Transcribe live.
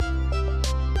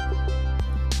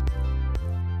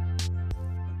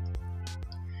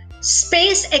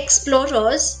Space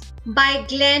Explorers by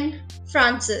Glenn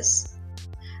Francis.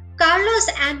 Carlos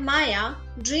and Maya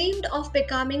dreamed of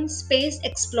becoming space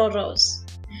explorers.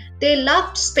 They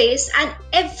loved space and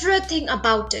everything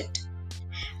about it.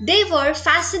 They were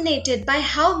fascinated by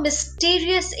how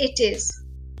mysterious it is.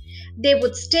 They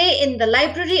would stay in the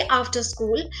library after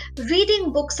school,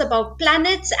 reading books about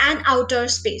planets and outer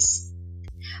space.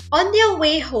 On their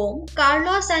way home,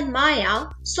 Carlos and Maya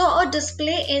saw a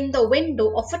display in the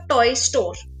window of a toy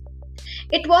store.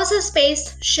 It was a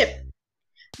spaceship.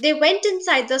 They went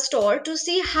inside the store to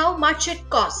see how much it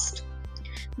cost.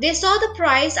 They saw the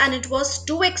price and it was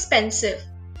too expensive.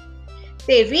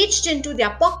 They reached into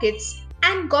their pockets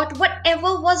and got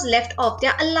whatever was left of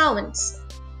their allowance.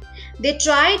 They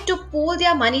tried to pool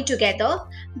their money together,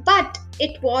 but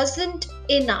it wasn't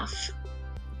enough.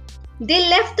 They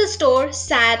left the store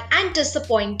sad and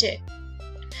disappointed.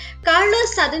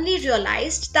 Carlos suddenly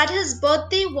realized that his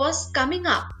birthday was coming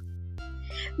up.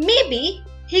 Maybe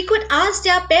he could ask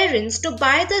their parents to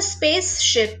buy the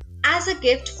spaceship as a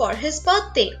gift for his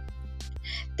birthday.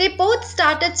 They both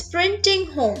started sprinting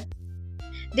home.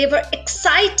 They were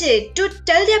excited to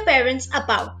tell their parents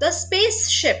about the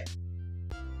spaceship.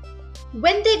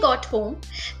 When they got home,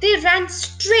 they ran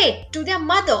straight to their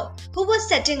mother, who was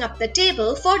setting up the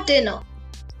table for dinner.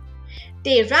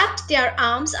 They wrapped their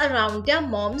arms around their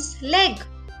mom's leg.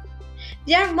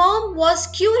 Their mom was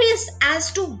curious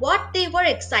as to what they were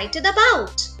excited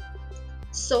about.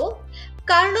 So,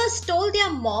 Carlos told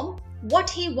their mom what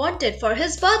he wanted for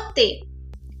his birthday.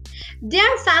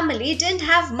 Their family didn't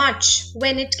have much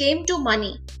when it came to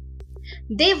money.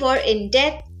 They were in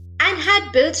debt and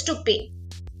had bills to pay.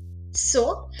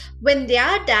 So, when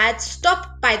their dad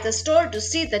stopped by the store to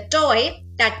see the toy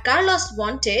that Carlos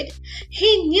wanted,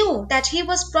 he knew that he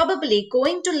was probably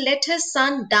going to let his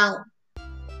son down.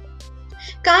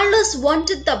 Carlos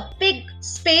wanted the big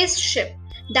spaceship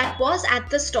that was at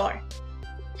the store.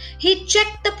 He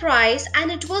checked the price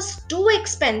and it was too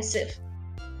expensive.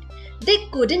 They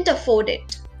couldn't afford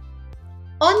it.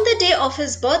 On the day of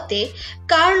his birthday,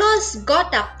 Carlos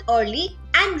got up early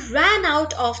and ran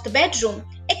out of the bedroom,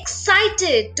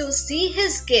 excited to see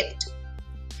his gift.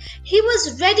 He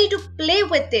was ready to play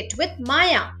with it with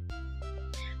Maya.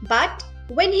 But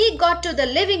when he got to the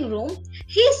living room,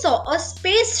 he saw a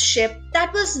spaceship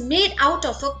that was made out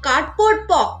of a cardboard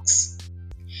box.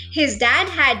 His dad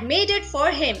had made it for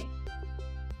him.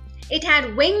 It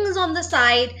had wings on the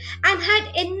side and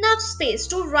had enough space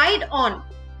to ride on.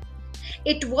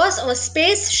 It was a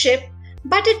spaceship,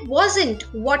 but it wasn't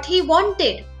what he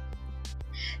wanted.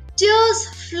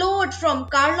 Tears flowed from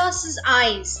Carlos's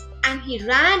eyes and he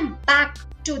ran back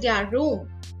to their room.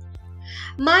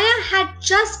 Maya had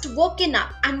just woken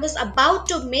up and was about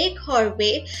to make her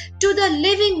way to the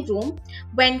living room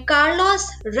when Carlos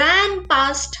ran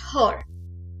past her.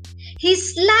 He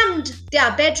slammed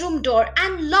their bedroom door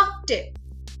and locked it.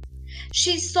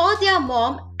 She saw their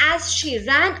mom as she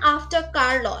ran after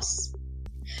Carlos.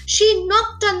 She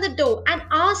knocked on the door and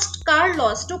asked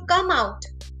Carlos to come out.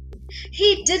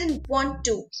 He didn't want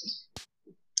to.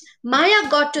 Maya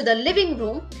got to the living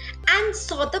room and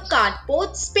saw the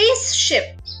cardboard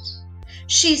spaceship.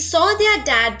 She saw their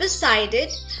dad beside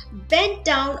it, bent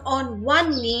down on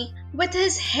one knee with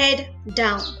his head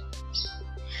down.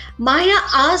 Maya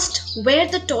asked where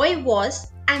the toy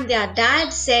was and their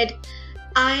dad said,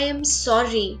 "I am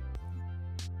sorry."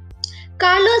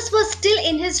 Carlos was still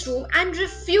in his room and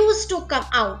refused to come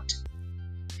out.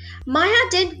 Maya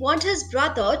didn't want his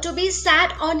brother to be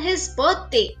sad on his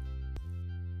birthday.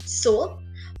 So,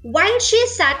 while she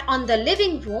sat on the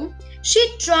living room,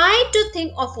 she tried to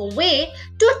think of a way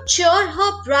to cheer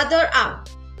her brother up.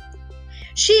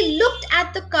 She looked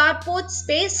at the cardboard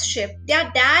spaceship their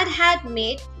dad had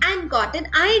made and got an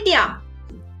idea.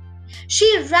 She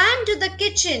ran to the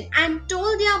kitchen and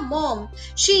told their mom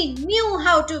she knew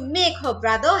how to make her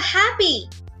brother happy.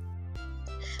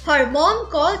 Her mom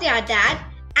called their dad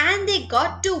and they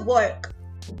got to work.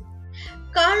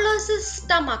 Carlos's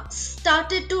stomach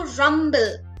started to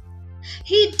rumble.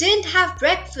 He didn't have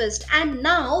breakfast and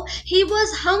now he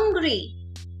was hungry.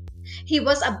 He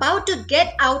was about to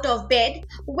get out of bed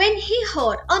when he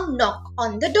heard a knock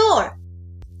on the door.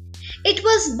 It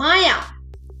was Maya.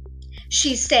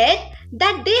 She said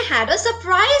that they had a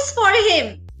surprise for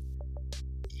him.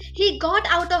 He got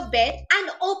out of bed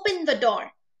and opened the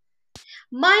door.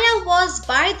 Maya was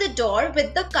by the door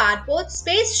with the cardboard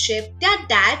spaceship their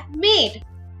dad made.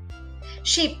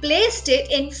 She placed it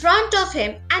in front of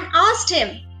him and asked him,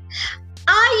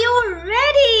 "Are you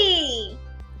ready?"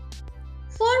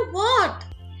 "For what?"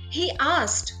 he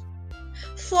asked.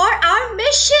 "For our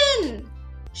mission,"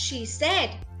 she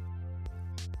said.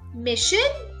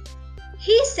 Mission?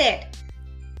 He said.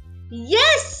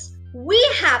 Yes, we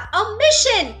have a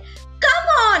mission. Come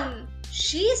on,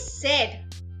 she said.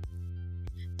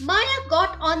 Maya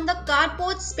got on the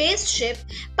cardboard spaceship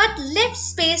but left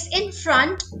space in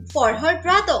front for her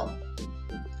brother.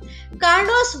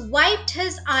 Carlos wiped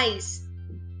his eyes.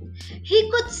 He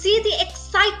could see the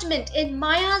excitement in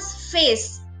Maya's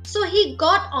face, so he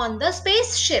got on the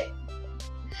spaceship.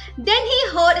 Then he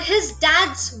heard his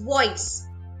dad's voice.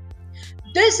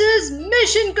 This is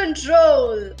Mission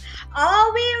Control.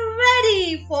 Are we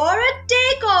ready for a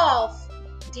takeoff?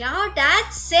 Their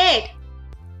dad said.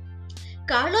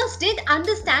 Carlos didn't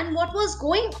understand what was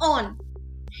going on.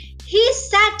 He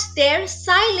sat there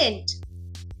silent.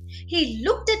 He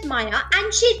looked at Maya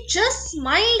and she just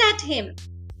smiled at him.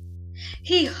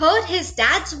 He heard his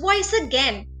dad's voice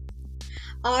again.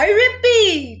 I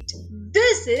repeat,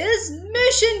 this is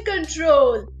Mission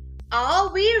Control.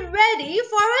 Are we ready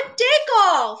for a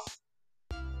takeoff?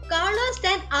 Carlos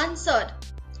then answered,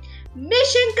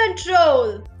 Mission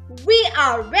Control, we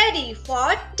are ready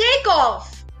for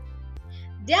takeoff.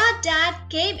 Their dad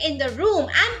came in the room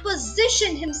and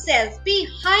positioned himself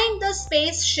behind the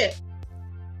spaceship.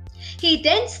 He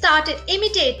then started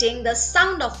imitating the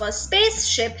sound of a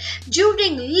spaceship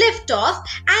during liftoff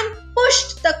and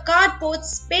pushed the cardboard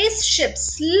spaceship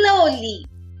slowly.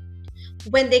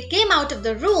 When they came out of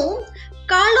the room,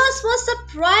 Carlos was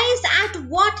surprised at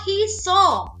what he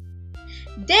saw.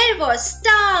 There were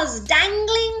stars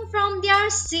dangling from their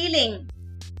ceiling.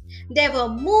 There were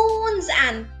moons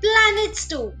and planets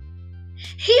too.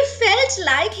 He felt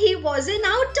like he was in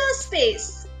outer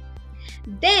space.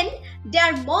 Then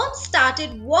their mom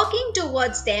started walking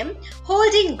towards them,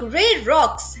 holding grey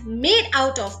rocks made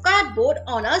out of cardboard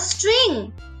on a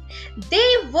string.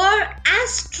 They were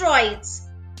asteroids.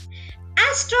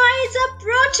 Asteroids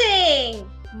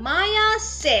approaching, Maya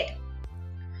said.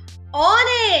 On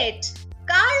it,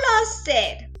 Carlos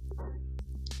said.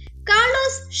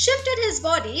 Carlos shifted his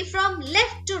body from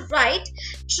left to right,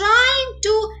 trying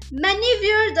to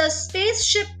maneuver the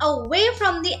spaceship away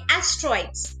from the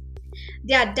asteroids.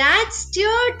 Their dad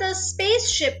steered the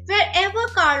spaceship wherever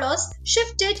Carlos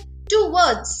shifted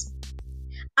towards.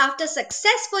 After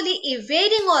successfully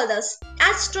evading all the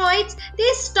asteroids,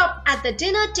 they stopped at the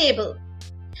dinner table.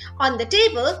 On the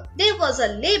table, there was a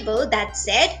label that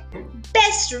said,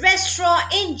 Best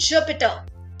Restaurant in Jupiter.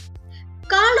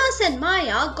 Carlos and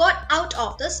Maya got out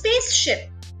of the spaceship.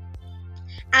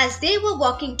 As they were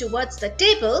walking towards the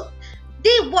table,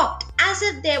 they walked as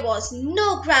if there was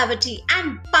no gravity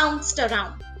and bounced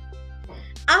around.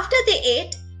 After they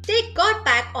ate, they got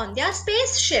back on their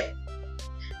spaceship.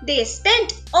 They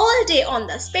spent all day on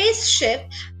the spaceship,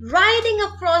 riding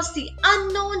across the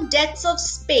unknown depths of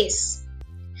space.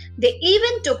 They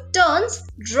even took turns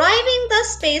driving the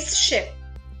spaceship.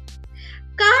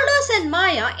 Carlos and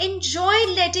Maya enjoyed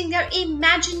letting their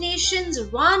imaginations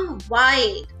run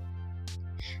wild.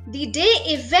 The day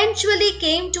eventually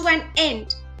came to an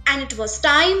end and it was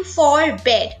time for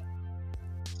bed.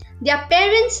 Their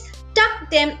parents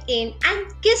tucked them in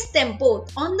and kissed them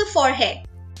both on the forehead.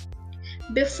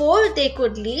 Before they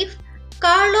could leave,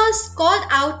 Carlos called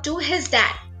out to his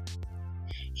dad.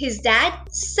 His dad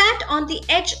sat on the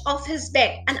edge of his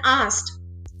bed and asked,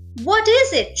 What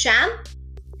is it, champ?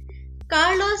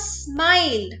 Carlos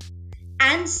smiled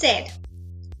and said,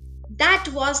 That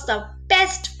was the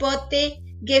best birthday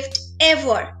gift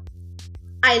ever.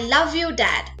 I love you,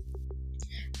 Dad.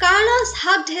 Carlos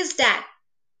hugged his dad.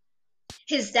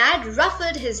 His dad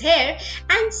ruffled his hair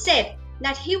and said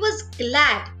that he was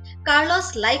glad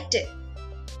Carlos liked it.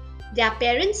 Their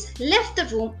parents left the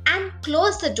room and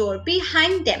closed the door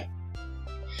behind them.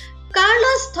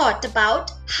 Carlos thought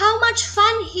about how much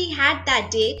fun he had that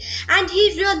day and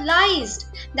he realized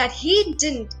that he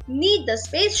didn't need the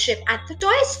spaceship at the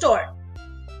toy store.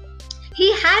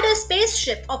 He had a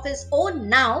spaceship of his own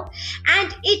now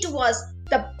and it was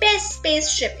the best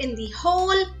spaceship in the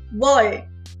whole world.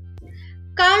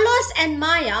 Carlos and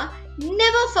Maya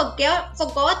never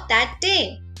forgot that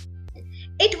day.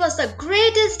 It was the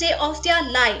greatest day of their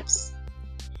lives.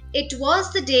 It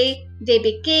was the day they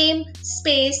became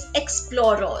space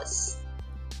explorers.